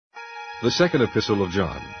The second epistle of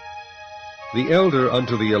John. The elder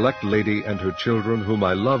unto the elect lady and her children, whom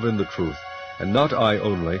I love in the truth, and not I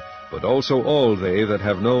only, but also all they that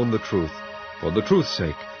have known the truth, for the truth's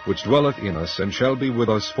sake, which dwelleth in us, and shall be with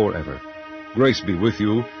us forever. Grace be with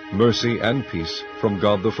you, mercy and peace, from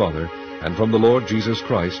God the Father, and from the Lord Jesus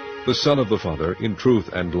Christ, the Son of the Father, in truth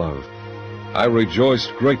and love. I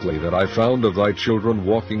rejoiced greatly that I found of thy children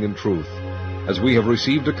walking in truth, as we have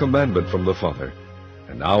received a commandment from the Father.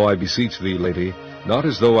 And now I beseech thee, lady, not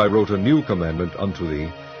as though I wrote a new commandment unto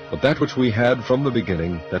thee, but that which we had from the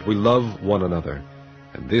beginning, that we love one another.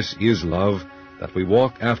 And this is love, that we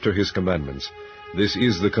walk after his commandments. This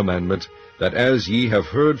is the commandment, that as ye have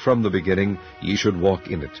heard from the beginning, ye should walk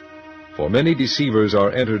in it. For many deceivers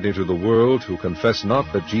are entered into the world, who confess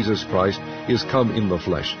not that Jesus Christ is come in the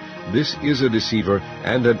flesh. This is a deceiver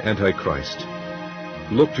and an antichrist.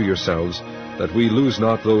 Look to yourselves, that we lose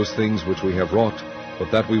not those things which we have wrought, but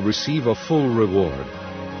that we receive a full reward.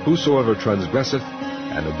 Whosoever transgresseth,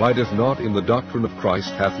 and abideth not in the doctrine of Christ,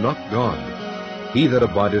 hath not God. He that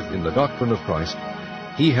abideth in the doctrine of Christ,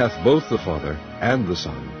 he hath both the Father and the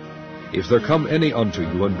Son. If there come any unto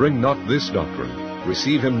you, and bring not this doctrine,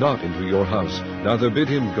 receive him not into your house, neither bid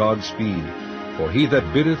him God speed. For he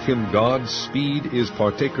that biddeth him God speed is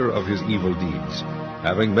partaker of his evil deeds.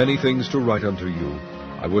 Having many things to write unto you,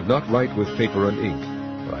 I would not write with paper and ink,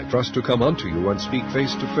 but I trust to come unto you and speak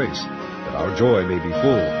face to face, that our joy may be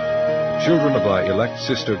full. Children of thy elect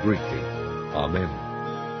sister greet thee. Amen.